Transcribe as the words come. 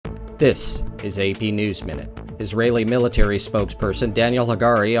This is AP News Minute. Israeli military spokesperson Daniel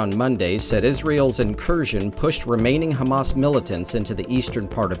Hagari on Monday said Israel's incursion pushed remaining Hamas militants into the eastern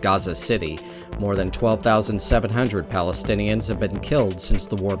part of Gaza City. More than 12,700 Palestinians have been killed since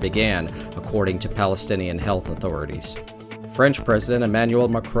the war began, according to Palestinian health authorities. French President Emmanuel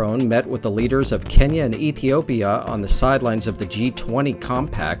Macron met with the leaders of Kenya and Ethiopia on the sidelines of the G20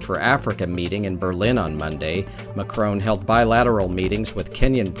 Compact for Africa meeting in Berlin on Monday. Macron held bilateral meetings with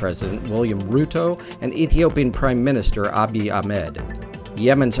Kenyan President William Ruto and Ethiopian Prime Minister Abiy Ahmed.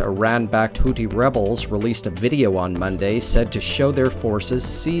 Yemen's Iran-backed Houthi rebels released a video on Monday said to show their forces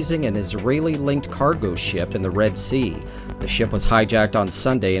seizing an Israeli-linked cargo ship in the Red Sea. The ship was hijacked on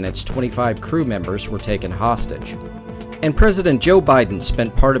Sunday and its 25 crew members were taken hostage. And President Joe Biden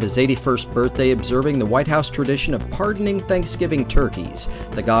spent part of his 81st birthday observing the White House tradition of pardoning Thanksgiving turkeys.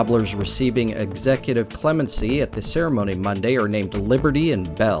 The gobblers receiving executive clemency at the ceremony Monday are named Liberty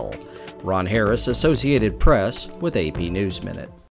and Bell. Ron Harris, Associated Press, with AP News Minute.